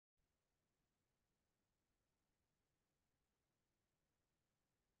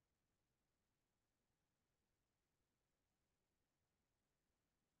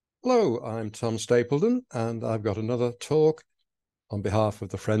Hello, I'm Tom Stapledon, and I've got another talk on behalf of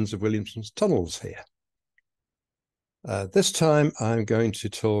the Friends of Williamson's Tunnels here. This time I'm going to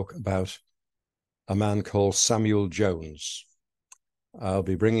talk about a man called Samuel Jones. I'll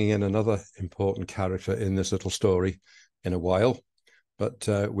be bringing in another important character in this little story in a while, but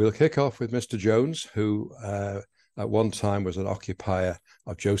we'll kick off with Mr. Jones, who at one time was an occupier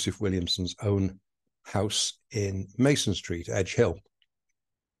of Joseph Williamson's own house in Mason Street, Edge Hill.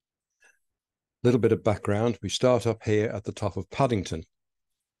 Little bit of background. We start up here at the top of Paddington.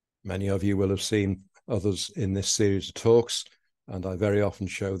 Many of you will have seen others in this series of talks, and I very often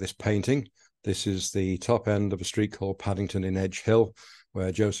show this painting. This is the top end of a street called Paddington in Edge Hill,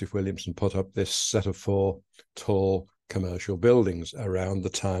 where Joseph Williamson put up this set of 4 tall commercial buildings around the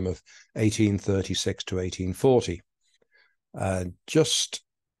time of 1836 to 1840. Just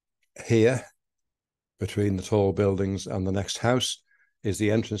here, between the tall buildings and the next house, is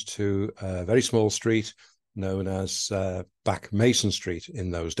the entrance to a very small street known as Back Mason Street in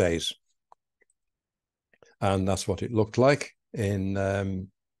those days. And that's what it looked like in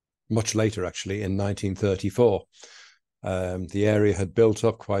much later, actually, in 1934. The area had built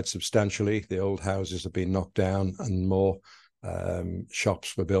up quite substantially. The old houses had been knocked down and more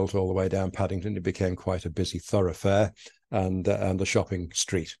shops were built all the way down Paddington. It became quite a busy thoroughfare and a shopping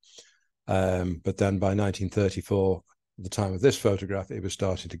street. But then by 1934, at the time of this photograph, it was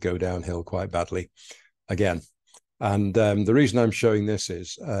starting to go downhill quite badly again. And the reason I'm showing this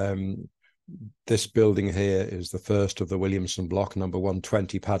is this building here is the first of the Williamson block, number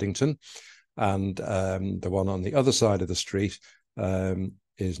 120 Paddington. And the one on the other side of the street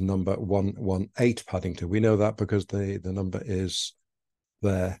is number 118 Paddington. We know that because the number is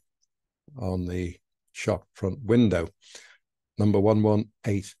there on the shop front window. Number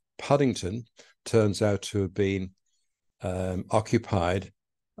 118 Paddington turns out to have been occupied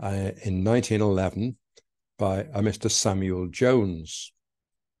in 1911 by a Mr. Samuel Jones.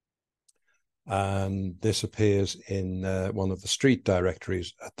 And this appears in one of the street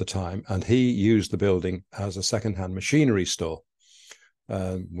directories at the time, and he used the building as a second-hand machinery store.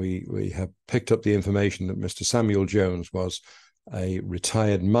 We have picked up the information that Mr. Samuel Jones was a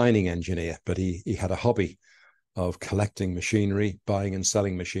retired mining engineer, but he had a hobby of collecting machinery, buying and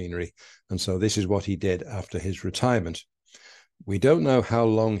selling machinery. And so this is what he did after his retirement. We don't know how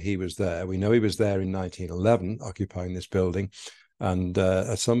long he was there. We know he was there in 1911, occupying this building. And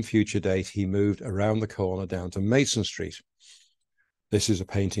at some future date, he moved around the corner down to Mason Street. This is a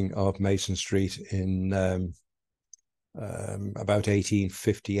painting of Mason Street in about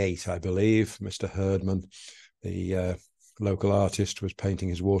 1858, I believe. Mr. Herdman, the local artist, was painting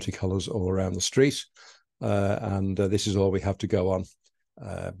his watercolors all around the street. And this is all we have to go on.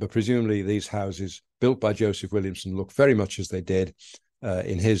 But presumably these houses built by Joseph Williamson look very much as they did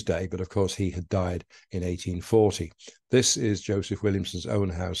in his day, but of course he had died in 1840. This is Joseph Williamson's own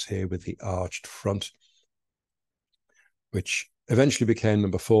house here with the arched front, which eventually became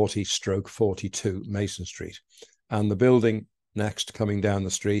number 40/42 Mason Street. And the building next coming down the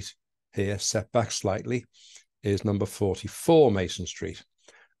street here, set back slightly, is number 44 Mason Street.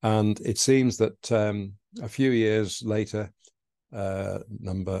 And it seems that a few years later,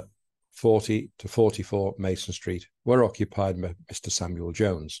 number 40 to 44 Mason Street were occupied by Mr. Samuel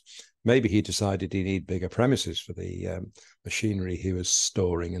Jones. Maybe he decided he needed bigger premises for the machinery he was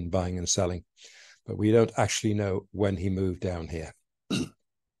storing and buying and selling. But we don't actually know when he moved down here.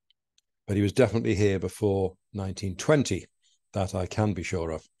 But he was definitely here before 1920. That I can be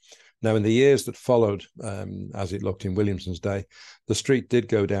sure of. Now, in the years that followed, as it looked in Williamson's day, the street did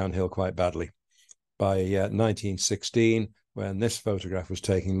go downhill quite badly. By 1916, when this photograph was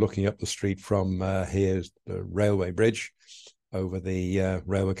taken, looking up the street from here's the railway bridge over the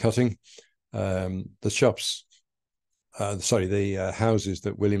railway cutting, the houses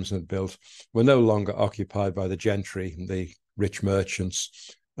that Williamson had built were no longer occupied by the gentry and the rich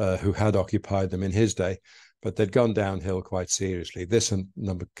merchants who had occupied them in his day, but they'd gone downhill quite seriously. This and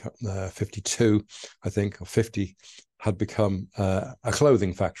number 52, I think, or 50, had become a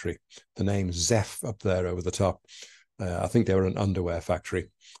clothing factory. The name Zeph up there over the top. I think they were an underwear factory.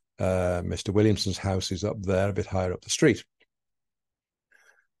 Mr. Williamson's house is up there, a bit higher up the street.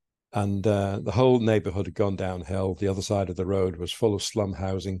 And the whole neighborhood had gone downhill. The other side of the road was full of slum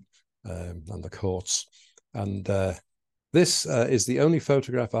housing and the courts. And this is the only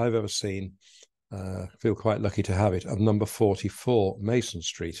photograph I've ever seen, I feel quite lucky to have it, of number 44 Mason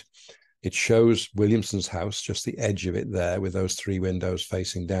Street. It shows Williamson's house, just the edge of it there with those 3 windows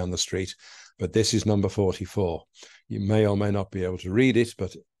facing down the street. But this is number 44. You may or may not be able to read it,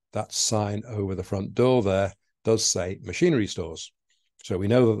 but that sign over the front door there does say machinery stores. So we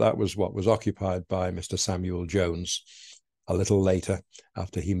know that that was what was occupied by Mr. Samuel Jones a little later,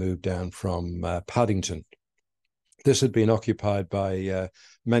 after he moved down from Paddington. This had been occupied by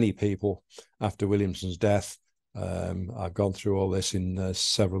many people after Williamson's death. I've gone through all this in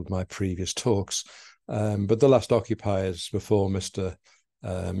several of my previous talks, but the last occupiers before Mr.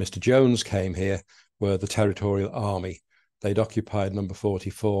 Jones came here were the Territorial Army. They'd occupied number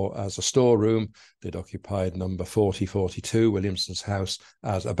 44 as a storeroom. They'd occupied number 42, Williamson's house,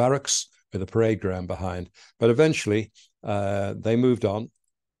 as a barracks with a parade ground behind. But eventually they moved on,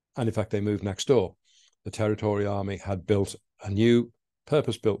 and in fact they moved next door. The Territorial Army had built a new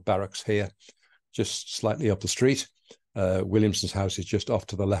purpose-built barracks here, just slightly up the street. Williamson's house is just off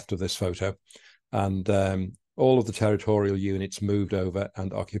to the left of this photo. And all of the territorial units moved over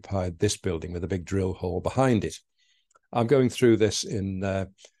and occupied this building with a big drill hall behind it. I'm going through this in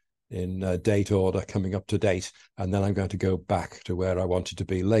date order, coming up to date, and then I'm going to go back to where I wanted to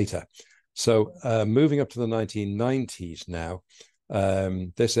be later. So moving up to the 1990s now,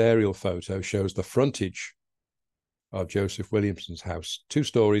 this aerial photo shows the frontage of Joseph Williamson's house, 2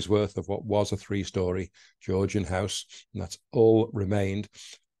 stories worth of what was a 3-story Georgian house, and that's all remained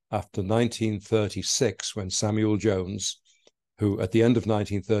after 1936, when Samuel Jones, who at the end of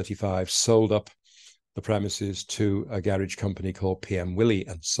 1935 sold up the premises to a garage company called PM Willie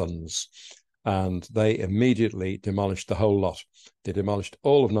and Sons, and they immediately demolished the whole lot. They demolished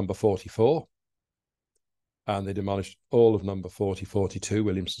all of number 44, and they demolished all of number 42,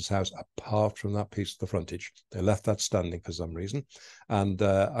 Williamson's house, apart from that piece of the frontage. They left that standing for some reason, and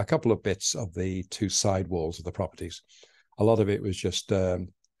a couple of bits of the 2 side walls of the properties. A lot of it was just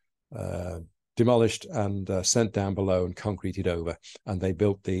demolished and sent down below and concreted over, and they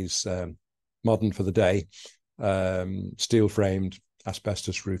built these modern for the day, steel-framed,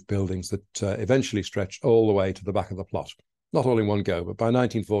 asbestos-roof buildings that eventually stretched all the way to the back of the plot. Not all in one go, but by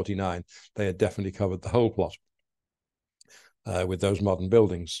 1949, they had definitely covered the whole plot with those modern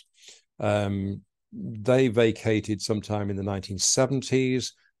buildings. They vacated sometime in the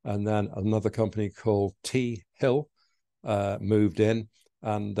 1970s, and then another company called T. Hill moved in,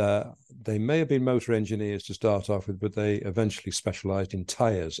 and they may have been motor engineers to start off with, but they eventually specialized in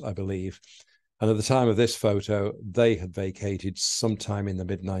tires, I believe. And at the time of this photo, they had vacated sometime in the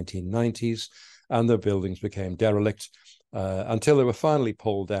mid-1990s, and their buildings became derelict until they were finally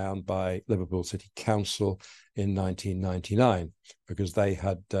pulled down by Liverpool City Council in 1999, because they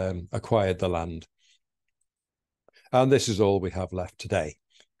had acquired the land. And this is all we have left today.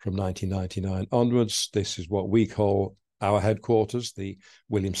 From 1999 onwards, this is what we call our headquarters, the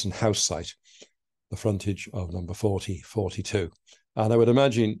Williamson house site, the frontage of number 42. And I would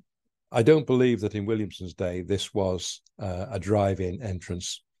imagine, I don't believe that in Williamson's day, this was a drive-in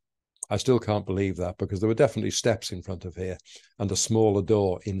entrance. I still can't believe that, because there were definitely steps in front of here and a smaller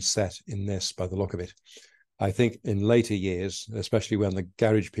door inset in this by the look of it. I think in later years, especially when the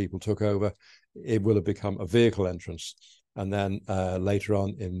garage people took over, it will have become a vehicle entrance. And then later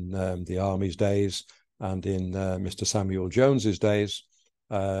on in the Army's days and in Mr. Samuel Jones's days,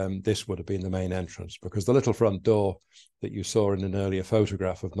 this would have been the main entrance, because the little front door that you saw in an earlier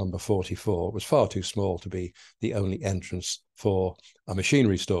photograph of number 44 was far too small to be the only entrance for a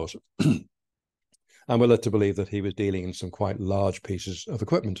machinery store. And we're led to believe that he was dealing in some quite large pieces of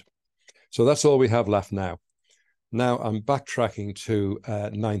equipment. So that's all we have left now. Now I'm backtracking to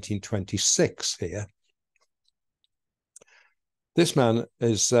 1926 here. This man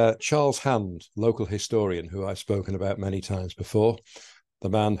is Charles Hand, local historian, who I've spoken about many times before. The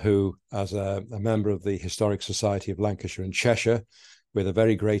man who, as a member of the Historic Society of Lancashire and Cheshire, with a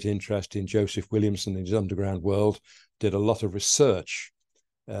very great interest in Joseph Williamson and his underground world, did a lot of research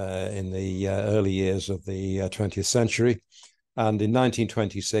in the early years of the 20th century. And in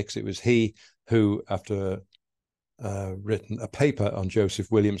 1926, it was he who, after written a paper on Joseph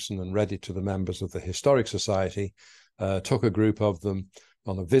Williamson and read it to the members of the Historic Society, took a group of them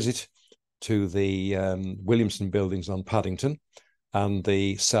on a visit to the Williamson buildings on Paddington and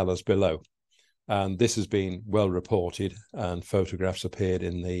the cellars below. And this has been well reported, and photographs appeared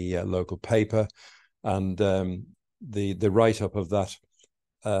in the local paper. And the write-up of that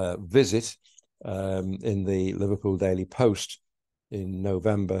visit in the Liverpool Daily Post in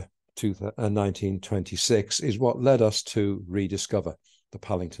November 1926 is what led us to rediscover the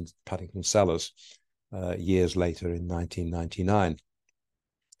Paddington cellars years later in 1999.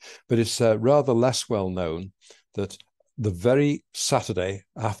 But it's rather less well known that the very Saturday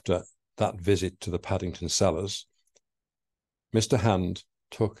after that visit to the Paddington cellars, Mr. Hand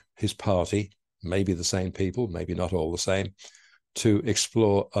took his party, maybe the same people, maybe not all the same, to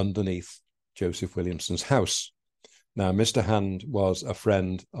explore underneath Joseph Williamson's house. Now, Mr. Hand was a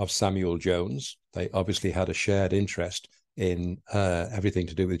friend of Samuel Jones. They obviously had a shared interest in everything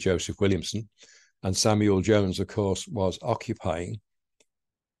to do with Joseph Williamson. And Samuel Jones, of course, was occupying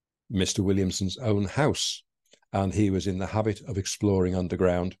Mr. Williamson's own house. And he was in the habit of exploring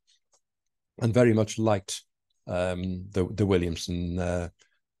underground and very much liked the Williamson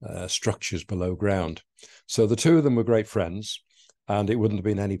structures below ground. So the two of them were great friends, and it wouldn't have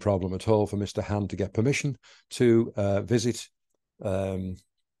been any problem at all for Mr. Hand to get permission to visit Mr.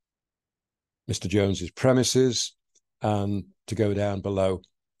 Jones's premises and to go down below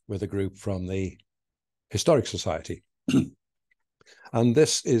with a group from the Historic Society. And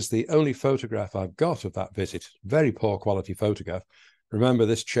this is the only photograph I've got of that visit. Very poor quality photograph. Remember,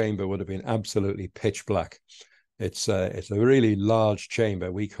 this chamber would have been absolutely pitch black. It's a really large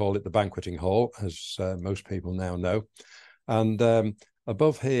chamber. We call it the banqueting hall, as most people now know. And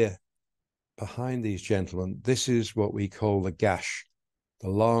above here, behind these gentlemen, this is what we call the gash, the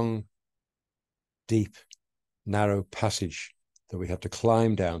long, deep, narrow passage that we have to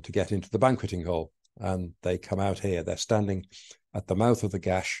climb down to get into the banqueting hall. And they come out here. They're standing at the mouth of the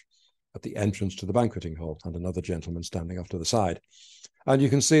gash at the entrance to the banqueting hall, and another gentleman standing off to the side. And you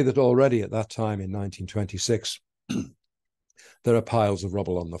can see that already at that time in 1926, there are piles of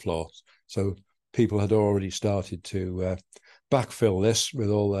rubble on the floor. So people had already started to backfill this with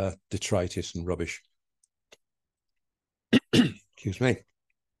all the detritus and rubbish. Excuse me.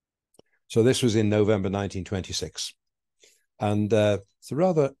 So this was in November 1926. And it's a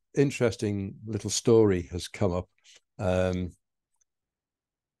rather interesting little story has come up.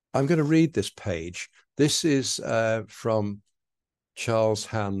 I'm going to read this page. This is from Charles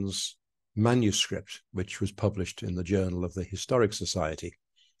Hand's manuscript, which was published in the Journal of the Historic Society.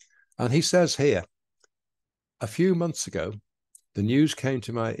 And he says here, a few months ago, the news came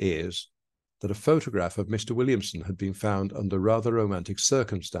to my ears that a photograph of Mr. Williamson had been found under rather romantic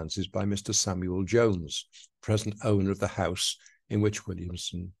circumstances by Mr. Samuel Jones, present owner of the house in which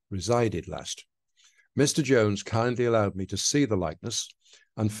Williamson resided last. Mr. Jones kindly allowed me to see the likeness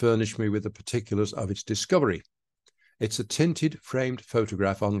and furnished me with the particulars of its discovery. It's a tinted framed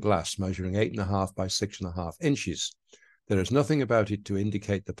photograph on glass measuring 8.5 by 6.5 inches. There is nothing about it to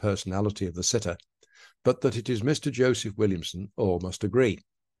indicate the personality of the sitter, but that it is Mr. Joseph Williamson, all must agree.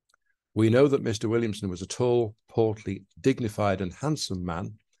 We know that Mr. Williamson was a tall, portly, dignified and handsome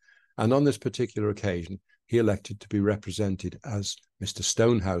man, and on this particular occasion he elected to be represented as Mr.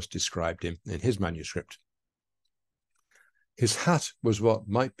 Stonehouse described him in his manuscript. His hat was what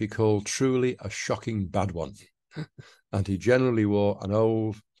might be called truly a shocking bad one, and he generally wore an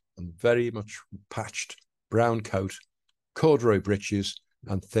old and very much patched brown coat, corduroy breeches,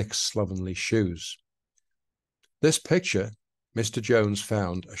 and thick slovenly shoes. This picture Mr. Jones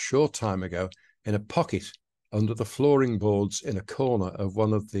found a short time ago in a pocket under the flooring boards in a corner of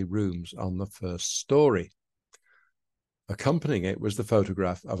one of the rooms on the first story. Accompanying it was the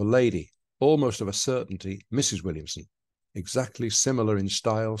photograph of a lady, almost of a certainty Mrs. Williamson, exactly similar in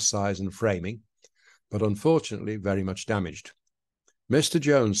style, size, and framing, but unfortunately very much damaged. Mr.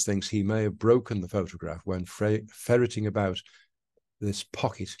 Jones thinks he may have broken the photograph when ferreting about this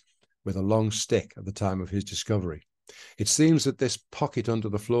pocket with a long stick at the time of his discovery. It seems that this pocket under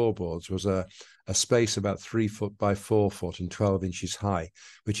the floorboards was a space about 3 foot by 4 foot and 12 inches high,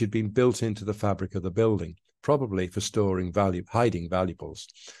 which had been built into the fabric of the building, probably for storing hiding valuables.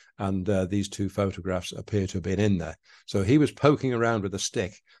 And these two photographs appear to have been in there. So he was poking around with a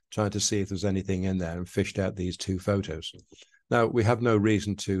stick, trying to see if there's anything in there, and fished out these two photos. Now, we have no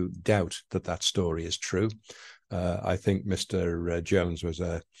reason to doubt that that story is true. I think Mr. Jones was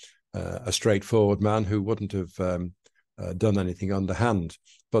a straightforward man who wouldn't have done anything underhand.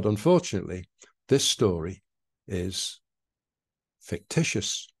 But unfortunately, this story is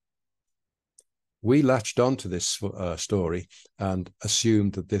fictitious. We latched onto this story and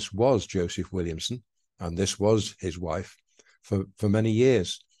assumed that this was Joseph Williamson and this was his wife for many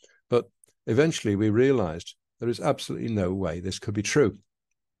years. But eventually we realized there is absolutely no way this could be true.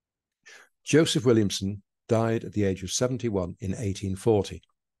 Joseph Williamson died at the age of 71 in 1840.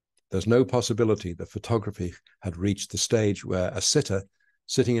 There's no possibility that photography had reached the stage where a sitter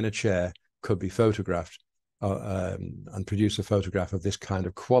sitting in a chair could be photographed and produce a photograph of this kind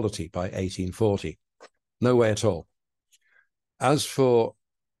of quality by 1840. No way at all. As for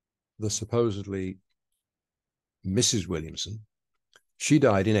the supposedly Mrs. Williamson, she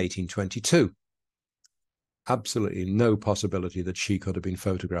died in 1822. Absolutely no possibility that she could have been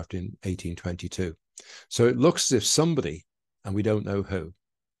photographed in 1822. So it looks as if somebody, and we don't know who,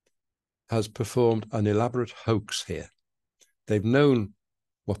 has performed an elaborate hoax here. They've known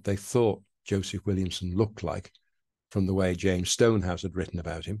what they thought Joseph Williamson looked like, from the way James Stonehouse had written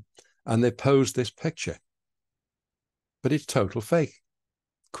about him, and they posed this picture. But it's total fake.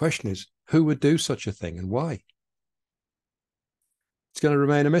 The question is, who would do such a thing and why? It's going to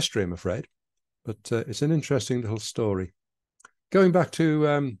remain a mystery, I'm afraid, but it's an interesting little story. Going back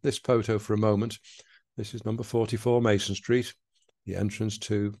to this photo for a moment, this is number 44 Mason Street, the entrance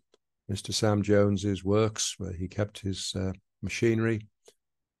to Mr. Sam Jones's works, where he kept his machinery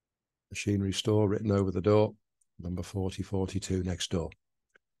store written over the door, number 4042 next door.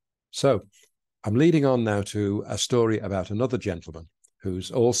 So I'm leading on now to a story about another gentleman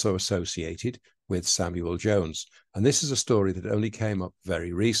who's also associated with Samuel Jones. And this is a story that only came up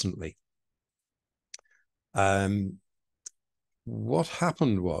very recently. What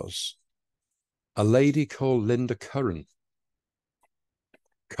happened was a lady called Linda Curran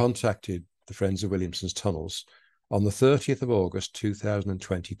contacted the Friends of Williamson's Tunnels on the 30th of August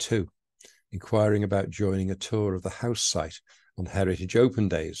 2022, inquiring about joining a tour of the house site on Heritage Open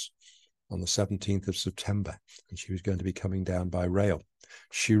Days on the 17th of September, and she was going to be coming down by rail.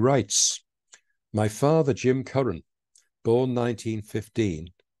 She writes, "My father, Jim Curran, born 1915,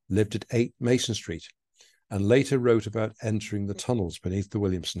 lived at 8 Mason Street, and later wrote about entering the tunnels beneath the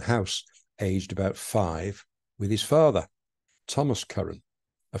Williamson house, aged about 5, with his father, Thomas Curran,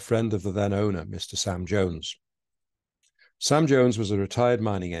 a friend of the then owner, Mr. Sam Jones. Sam Jones was a retired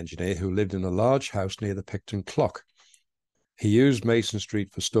mining engineer who lived in a large house near the Picton Clock. He used Mason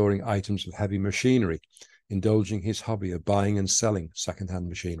Street for storing items of heavy machinery, indulging his hobby of buying and selling second-hand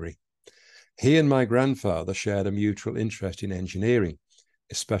machinery. He and my grandfather shared a mutual interest in engineering,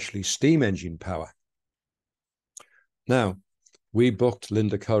 especially steam engine power. Now, we booked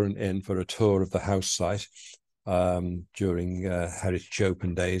Linda Curran in for a tour of the house site during Heritage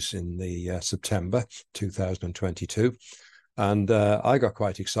Open Days in the September 2022. And I got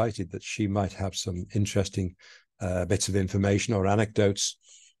quite excited that she might have some interesting bits of information or anecdotes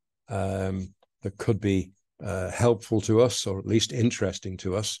that could be helpful to us, or at least interesting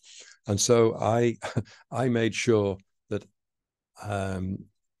to us. And so I made sure that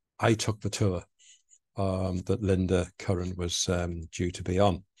I took the tour that Linda Curran was due to be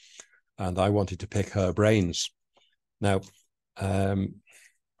on, and I wanted to pick her brains. Now,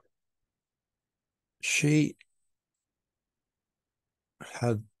 she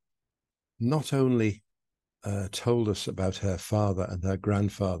had not only told us about her father and her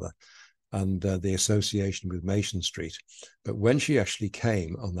grandfather and the association with Mason Street, but when she actually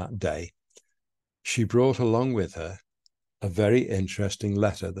came on that day, she brought along with her a very interesting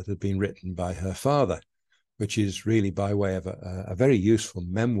letter that had been written by her father, which is really by way of a very useful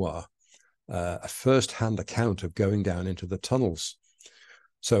memoir, a first-hand account of going down into the tunnels.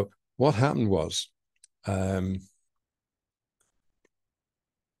 So what happened was,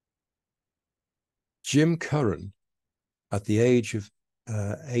 Jim Curran, at the age of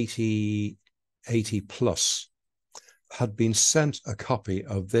 80 plus, had been sent a copy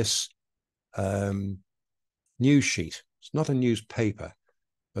of this news sheet. It's not a newspaper,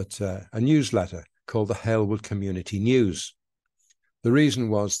 but a newsletter called the Halewood Community News. The reason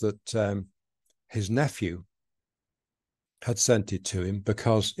was that his nephew had sent it to him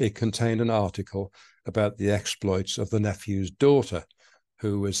because it contained an article about the exploits of the nephew's daughter,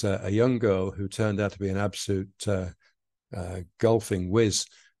 who was a young girl who turned out to be an absolute golfing whiz,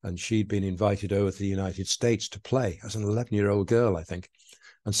 and she'd been invited over to the United States to play as an 11-year-old girl, I think.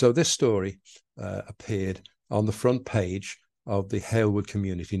 And so this story appeared on the front page of the Halewood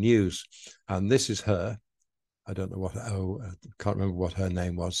Community News. And this is her. I don't know what, I can't remember what her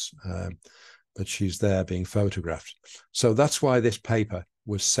name was, but she's there being photographed. So that's why this paper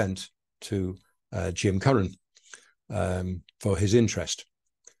was sent to Jim Curran for his interest.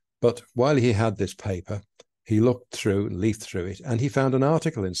 But while he had this paper, he looked through and leafed through it, and he found an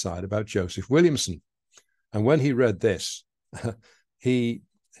article inside about Joseph Williamson. And when he read this, he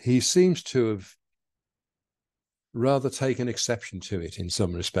seems to have rather taken exception to it in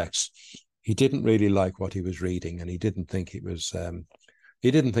some respects. He didn't really like what he was reading, and he didn't think it was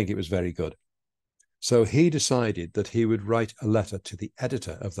very good. So he decided that he would write a letter to the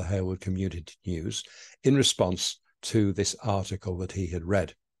editor of the Halewood Community News in response to this article that he had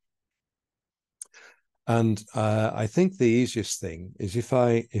read. And I think the easiest thing is if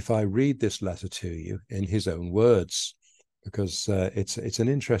I read this letter to you in his own words, because it's an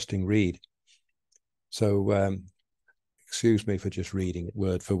interesting read. So excuse me for just reading it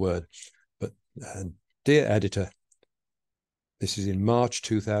word for word. But dear editor, this is in March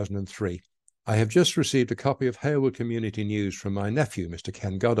 2003. I have just received a copy of Halewood Community News from my nephew, Mr.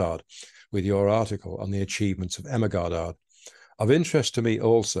 Ken Goddard, with your article on the achievements of Emma Goddard. Of interest to me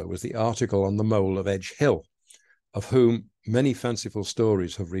also was the article on the mole of Edge Hill. of whom many fanciful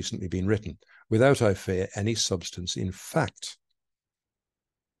stories have recently been written, without, I fear, any substance in fact.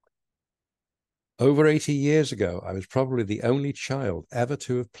 Over 80 years ago, I was probably the only child ever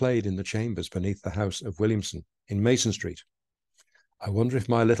to have played in the chambers beneath the house of Williamson in Mason Street. I wonder if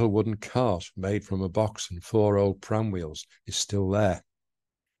my little wooden cart made from a box and 4 old pram wheels is still there.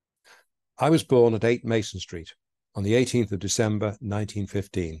 I was born at 8 Mason Street on the 18th of December,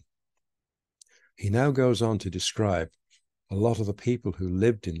 1915. He now goes on to describe a lot of the people who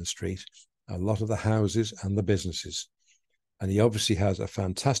lived in the street, a lot of the houses and the businesses. And he obviously has a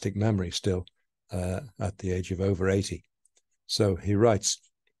fantastic memory still at the age of over 80. So he writes,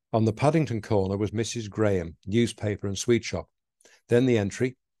 on the Paddington corner was Mrs. Graham, newspaper and sweet shop. Then the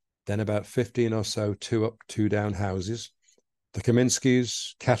entry, then about 15 or so 2 up, 2 down houses, the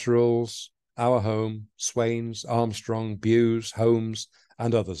Kaminskis, Catteralls, Our Home, Swains, Armstrong, Bewes, Holmes,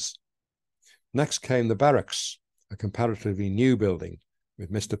 and others. Next came the barracks, a comparatively new building,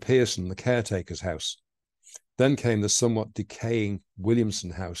 with Mr. Pearson, the caretaker's house. Then came the somewhat decaying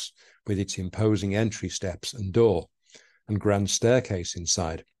Williamson house, with its imposing entry steps and door, and grand staircase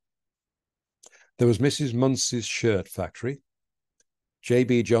inside. There was Mrs. Munsey's shirt factory,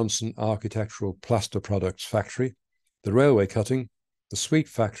 J.B. Johnson Architectural Plaster Products Factory, the railway cutting, the sweet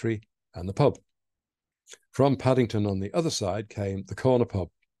factory, and the pub. From Paddington on the other side came the corner pub,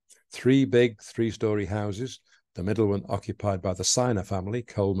 3 big 3-story houses, the middle one occupied by the Siner family,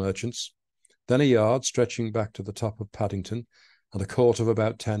 coal merchants, then a yard stretching back to the top of Paddington, and a court of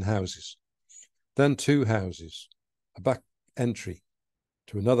about 10 houses. Then 2 houses, a back entry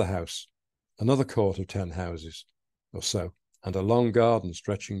to another house, another court of 10 houses or so, and a long garden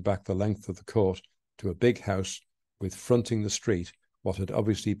stretching back the length of the court to a big house with fronting the street what had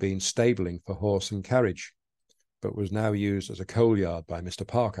obviously been stabling for horse and carriage, but was now used as a coal yard by Mr.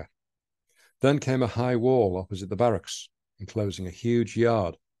 Parker. Then came a high wall opposite the barracks, enclosing a huge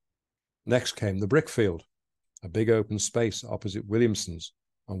yard. Next came the brickfield, a big open space opposite Williamson's,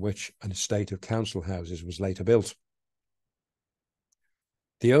 on which an estate of council houses was later built.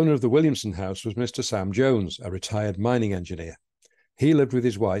 The owner of the Williamson house was Mr. Sam Jones, a retired mining engineer. He lived with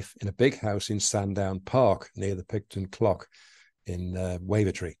his wife in a big house in Sandown Park, near the Picton Clock in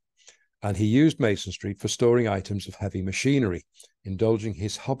Wavertree, and he used Mason Street for storing items of heavy machinery, indulging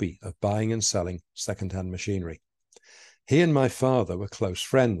his hobby of buying and selling second-hand machinery. He and my father were close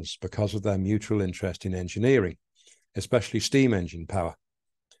friends because of their mutual interest in engineering, especially steam engine power.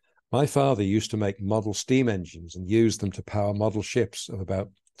 My father used to make model steam engines and use them to power model ships of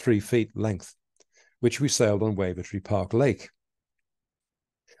about 3 feet length, which we sailed on Wavertree Park Lake.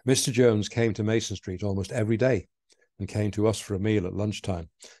 Mr. Jones came to Mason Street almost every day and came to us for a meal at lunchtime,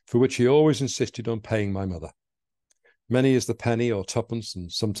 for which he always insisted on paying my mother. Many is the penny or 2pence,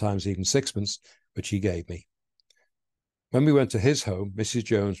 and sometimes even 6pence, which he gave me. When we went to his home, Mrs.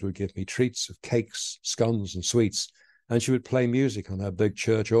 Jones would give me treats of cakes, scones, and sweets, and she would play music on her big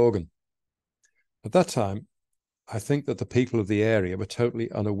church organ. At that time, I think that the people of the area were totally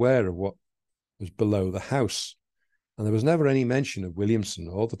unaware of what was below the house, and there was never any mention of Williamson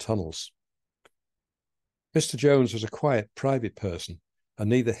or the tunnels. Mr. Jones was a quiet, private person, and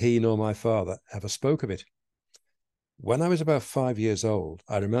neither he nor my father ever spoke of it. When I was about 5 years old,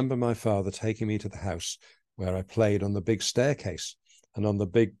 I remember my father taking me to the house where I played on the big staircase and on the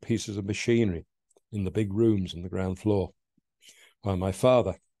big pieces of machinery in the big rooms on the ground floor, while my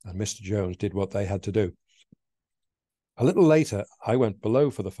father and Mr. Jones did what they had to do. A little later, I went below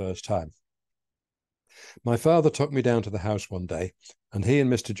for the first time. My father took me down to the house one day, and he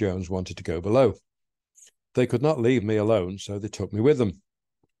and Mr. Jones wanted to go below. They could not leave me alone, so they took me with them.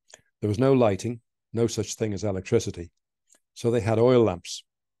 There was no lighting, no such thing as electricity, so they had oil lamps.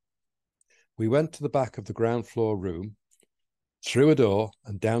 We went to the back of the ground floor room, through a door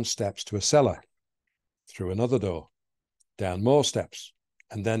and down steps to a cellar, through another door, down more steps,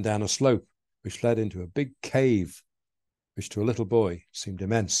 and then down a slope, which led into a big cave, which to a little boy seemed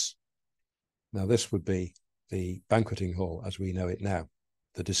immense. Now, this would be the banqueting hall as we know it now.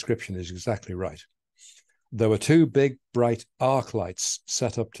 The description is exactly right. There were 2 big, bright arc lights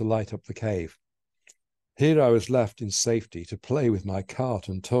set up to light up the cave. Here I was left in safety to play with my cart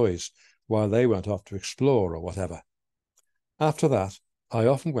and toys while they went off to explore or whatever. After that, I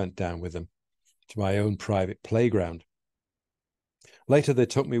often went down with them to my own private playground. Later, they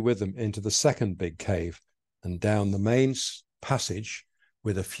took me with them into the second big cave and down the main passage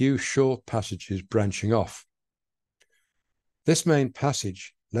with a few short passages branching off. This main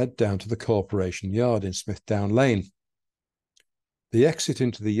passage led down to the corporation yard in Smithdown Lane. The exit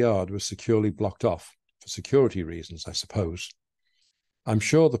into the yard was securely blocked off, for security reasons, I suppose. I'm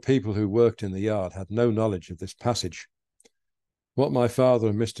sure the people who worked in the yard had no knowledge of this passage. What my father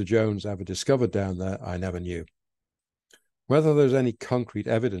and Mr. Jones ever discovered down there, I never knew. Whether there's any concrete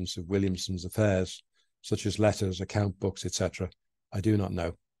evidence of Williamson's affairs, such as letters, account books, etc., I do not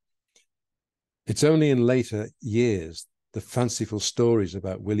know. It's only in later years the fanciful stories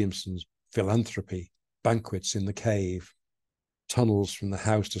about Williamson's philanthropy, banquets in the cave, tunnels from the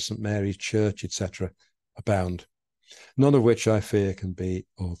house to St. Mary's Church, etc., abound, none of which I fear can be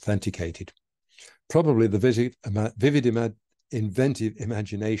authenticated. Probably the vivid, inventive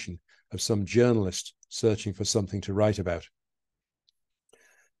imagination of some journalist searching for something to write about.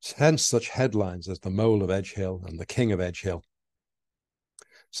 Hence such headlines as the Mole of Edge Hill and the King of Edge Hill.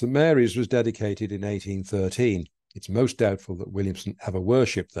 St. Mary's was dedicated in 1813. It's most doubtful that Williamson ever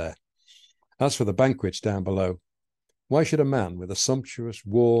worshipped there. As for the banquets down below, why should a man with a sumptuous,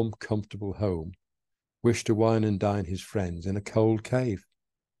 warm, comfortable home wish to wine and dine his friends in a cold cave?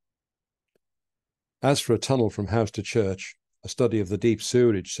 As for a tunnel from house to church, a study of the deep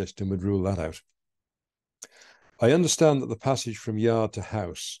sewerage system would rule that out. I understand that the passage from yard to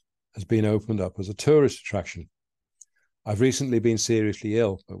house has been opened up as a tourist attraction. I've recently been seriously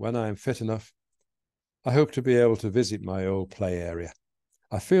ill, but when I am fit enough, I hope to be able to visit my old play area.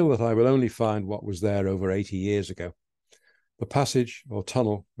 I feel that I will only find what was there over 80 years ago. The passage or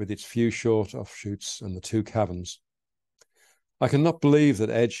tunnel with its few short offshoots and the two caverns. I cannot believe that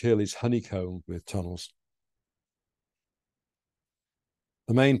Edge Hill is honeycombed with tunnels.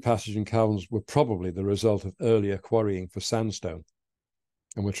 The main passage and caverns were probably the result of earlier quarrying for sandstone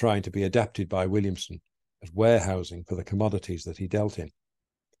and were trying to be adapted by Williamson as warehousing for the commodities that he dealt in.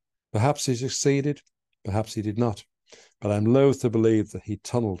 Perhaps he succeeded, perhaps he did not, but I'm loath to believe that he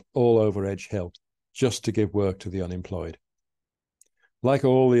tunneled all over Edge Hill just to give work to the unemployed. Like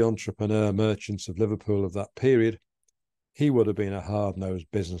all the entrepreneur merchants of Liverpool of that period, he would have been a hard-nosed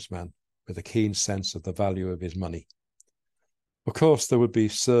businessman with a keen sense of the value of his money. Of course, there would be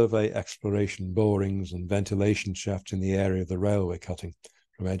survey exploration borings and ventilation shafts in the area of the railway cutting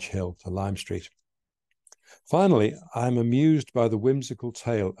from Edge Hill to Lime Street. Finally, I'm amused by the whimsical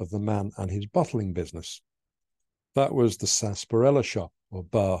tale of the man and his bottling business. That was the sarsaparilla shop or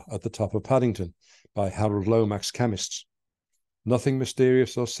bar at the top of Paddington by Harold Lomax's chemists. Nothing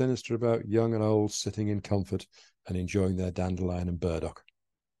mysterious or sinister about young and old sitting in comfort and enjoying their dandelion and burdock.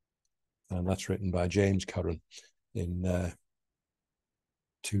 And that's written by James Curran in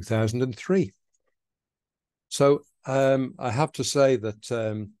 2003. So I have to say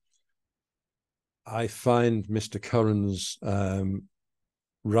that I find Mr. Curran's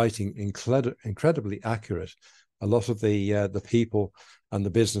writing incredibly accurate. A lot of the people and the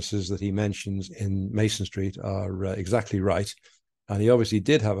businesses that he mentions in Mason Street are exactly right. And he obviously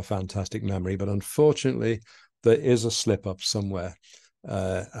did have a fantastic memory, but unfortunately, there is a slip up somewhere,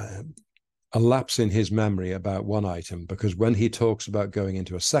 a lapse in his memory about one item, because when he talks about going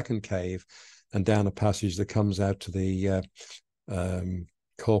into a second cave and down a passage that comes out to the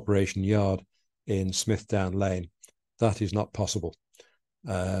Corporation Yard in Smithdown Lane, that is not possible.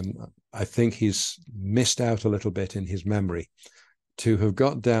 I think he's missed out a little bit in his memory. To have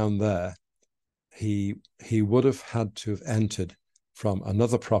got down there, he would have had to have entered from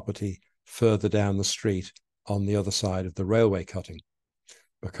another property further down the street on the other side of the railway cutting,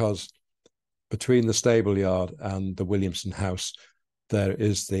 because between the stable yard and the Williamson house, there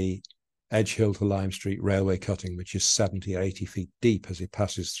is the Edge Hill to Lime Street railway cutting, which is 70 or 80 feet deep as it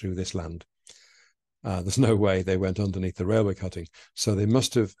passes through this land. There's no way they went underneath the railway cutting. So they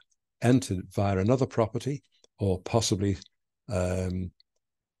must have entered via another property, or possibly a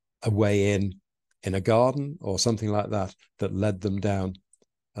way in a garden or something like that, that led them down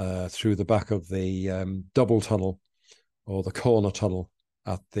through the back of the double tunnel or the corner tunnel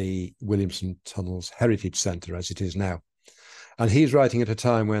at the Williamson Tunnels Heritage Centre, as it is now. And he's writing at a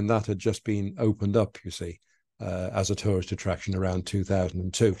time when that had just been opened up, you see, as a tourist attraction around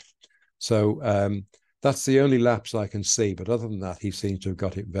 2002. So that's the only lapse I can see. But other than that, he seems to have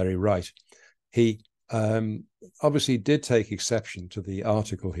got it very right. He obviously did take exception to the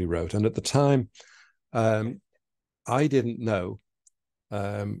article he wrote. And at the time, I didn't know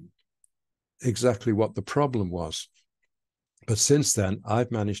exactly what the problem was. But since then,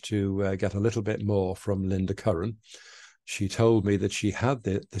 I've managed to get a little bit more from Linda Curran. She told me that she had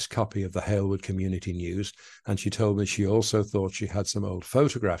this copy of the Halewood Community News, and she told me she also thought she had some old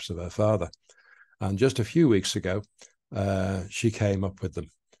photographs of her father. And just a few weeks ago, she came up with them.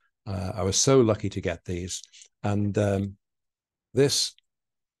 I was so lucky to get these. And this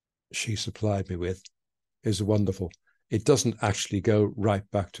she supplied me with is wonderful. it doesn't actually go right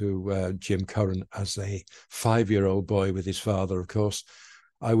back to Jim Curran as a 5-year-old boy with his father, of course.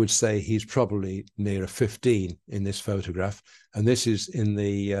 I would say he's probably nearer 15 in this photograph. And this is in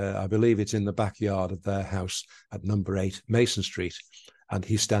the, I believe it's in the backyard of their house at number 8 Mason Street. And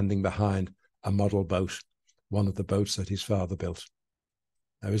he's standing behind a model boat, one of the boats that his father built.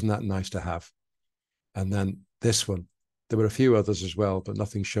 Now, isn't that nice to have? And then this one, there were a few others as well, but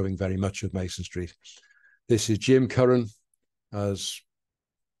nothing showing very much of Mason Street. This is Jim Curran as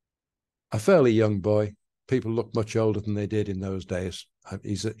a fairly young boy. People look much older than they did in those days.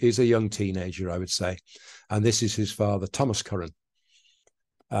 He's a young teenager, I would say. And this is his father, Thomas Curran.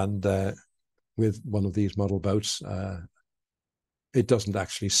 And with one of these model boats, it doesn't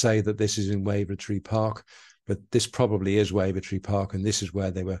actually say that this is in Wavertree Park, but this probably is Wavertree Park, and this is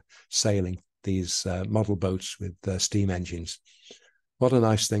where they were sailing these model boats with steam engines. What a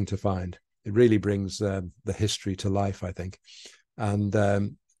nice thing to find. It really brings the history to life, I think.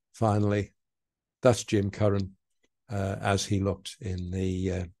 And finally, that's Jim Curran as he looked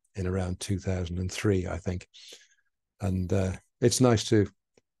in around 2003, I think. And it's nice to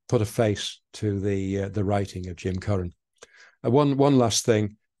put a face to the writing of Jim Curran. One last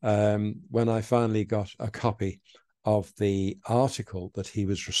thing, when I finally got a copy of the article that he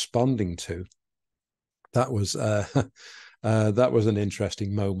was responding to, that was an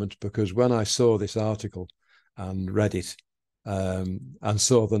interesting moment, because when I saw this article and read it and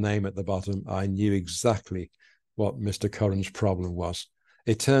saw the name at the bottom, I knew exactly what Mr. Curran's problem was.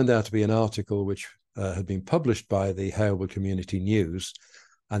 It turned out to be an article which had been published by the Harewood Community News,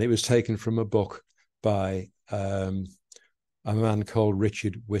 and it was taken from a book by a man called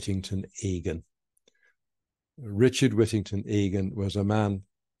Richard Whittington Egan. Richard Whittington Egan was a man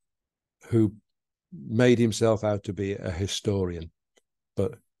who made himself out to be a historian,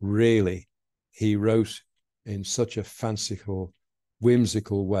 but really he wrote in such a fanciful,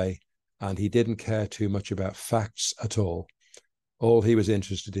 whimsical way, and he didn't care too much about facts at all. All he was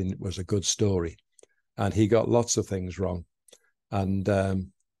interested in was a good story, and he got lots of things wrong, and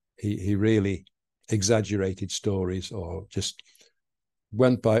he really exaggerated stories, or just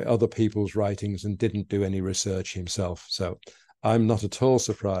went by other people's writings and didn't do any research himself. So I'm not at all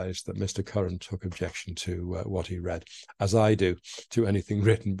surprised that Mr. Curran took objection to what he read, as I do to anything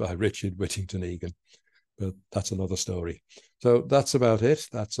written by Richard Whittington Egan. But that's another story. So that's about it.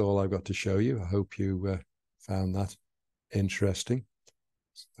 That's all I've got to show you. I hope you found that interesting.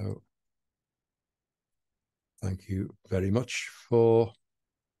 So thank you very much for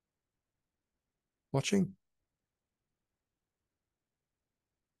watching.